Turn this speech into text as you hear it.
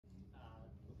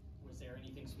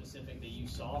anything specific that you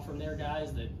saw from their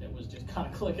guys that was just kind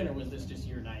of clicking, or was this just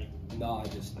your night? No,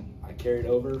 I carried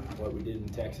over what we did in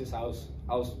Texas. I was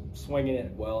swinging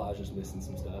it well. I was just missing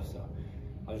some stuff, so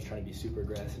I was trying to be super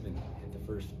aggressive and hit the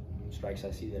first strikes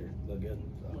I see that look good.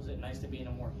 So. Was it nice to be in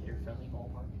a more hitter-friendly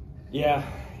ballpark? Yeah,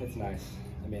 it's nice.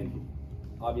 I mean,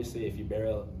 obviously, if you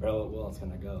barrel it well, it's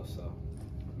gonna go. So,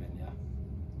 I mean, yeah.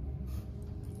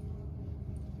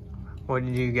 What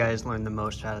did you guys learn the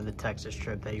most out of the Texas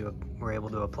trip that you were able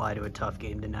to apply to a tough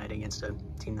game tonight against a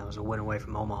team that was a win away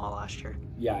from Omaha last year?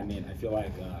 Yeah, I mean, I feel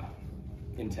like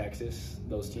in Texas,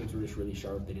 those teams were just really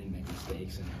sharp. They didn't make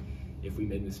mistakes, and if we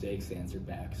made mistakes, they answered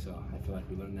back. So I feel like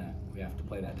we learned that we have to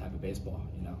play that type of baseball,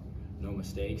 you know, no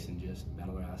mistakes and just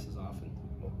battle our asses off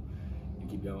and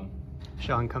keep going.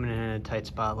 Sean, coming in a tight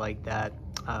spot like that,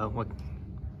 what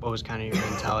was kind of your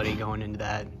mentality going into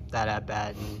that at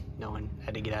bat and knowing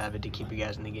had to get out of it to keep you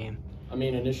guys in the game? I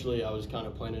mean, initially I was kind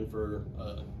of planning for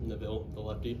Neville, the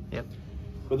lefty. Yep.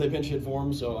 But they pinch hit for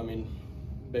him, so I mean,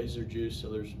 bases are juiced, so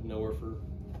there's nowhere for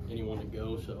anyone to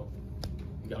go. So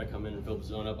you got to come in and fill the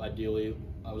zone up. Ideally,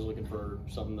 I was looking for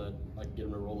something that I could get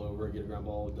him to roll over, get a ground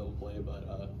ball, double play,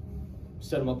 but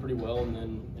set him up pretty well, and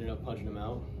then ended up punching him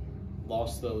out.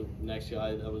 Lost the next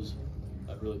guy.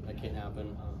 That can't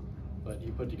happen. But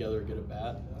he put together a good at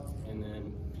bat, and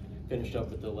then finished up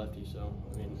with the lefty. So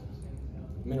I mean,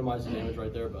 minimized the damage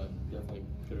right there, but definitely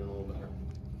could have done a little better.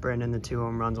 Brandon, the 2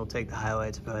 home runs will take the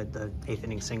highlights, but the 8th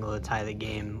inning single to tie the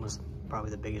game was probably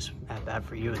the biggest at bat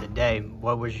for you of the day.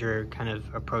 What was your kind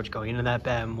of approach going into that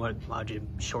bat, and what allowed you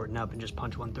to shorten up and just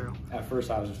punch one through? At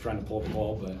first, I was just trying to pull the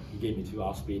ball, but he gave me 2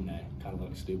 off speed, and I kind of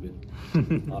looked stupid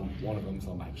on one of them.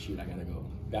 So I'm like, shoot, I gotta go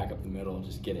back up the middle,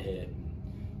 just get a hit,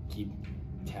 and keep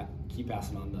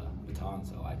passing on the baton.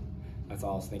 So that's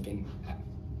all I was thinking.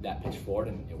 That pitch forward,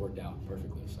 and it worked out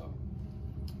perfectly. So.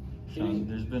 Sean,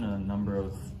 there's been a number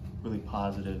of really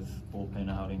positive bullpen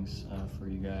outings for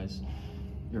you guys.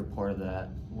 You're a part of that.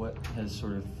 What has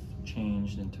sort of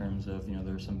changed in terms of, you know,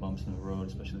 there were some bumps in the road,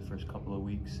 especially the first couple of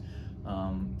weeks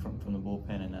from the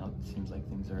bullpen, and now it seems like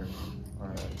things are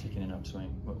taking an upswing.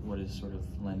 What has sort of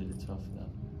lended itself to that?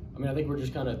 I mean, I think we're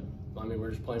just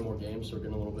we're just playing more games, so we're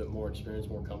getting a little bit more experience,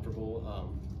 more comfortable.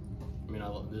 I mean,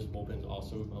 this bullpen's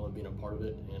awesome. I love being a part of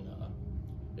it, and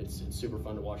it's super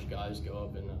fun to watch guys go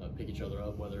up and pick each other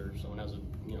up, whether someone has a,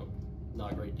 you know,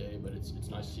 not a great day, but it's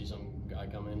nice to see some guy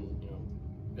come in, you know,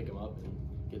 pick him up and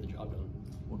get the job done.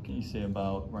 What can you say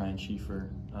about Ryan Schieffer?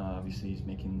 Obviously, he's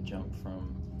making the jump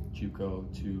from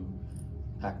JUCO to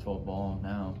Pac-12 ball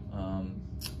now.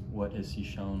 What has he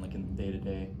shown, like in the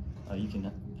day-to-day? You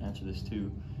can answer this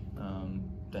too.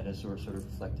 That has sort of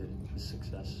reflected his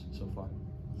success so far.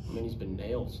 I mean, he's been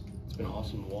nails. It's been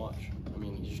awesome to watch. I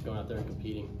mean, he's just going out there and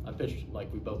competing. I pitched,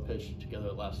 like, we both pitched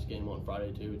together last game on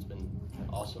Friday too. It's been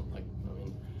awesome. Like, I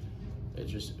mean,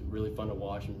 it's just really fun to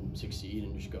watch him succeed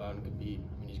and just go out and compete.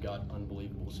 I mean, he's got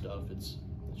unbelievable stuff. It's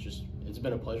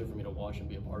been a pleasure for me to watch and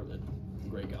be a part of it.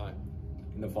 Great guy.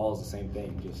 In the fall is the same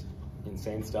thing, just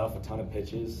insane stuff, a ton of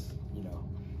pitches, you know,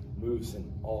 moves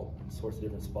in all sorts of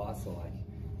different spots. So like,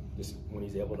 just when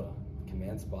he's able to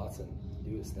command spots and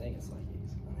do his thing, it's like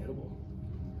he's unhittable,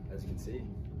 as you can see.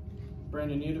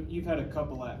 Brandon, you've had a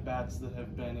couple at-bats that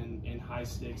have been in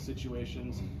high-stakes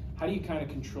situations. How do you kind of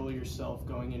control yourself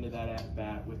going into that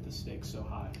at-bat with the stakes so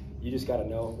high? You just got to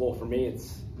know, well, for me,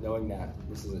 it's knowing that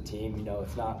this is a team. You know,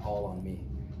 it's not all on me.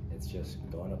 It's just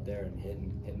going up there and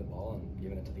hitting the ball and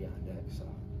giving it to the guy on deck. So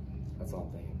that's all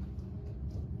I'm thinking.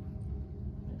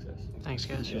 Thanks, guys. Thanks,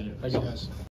 guys. Thanks, guys.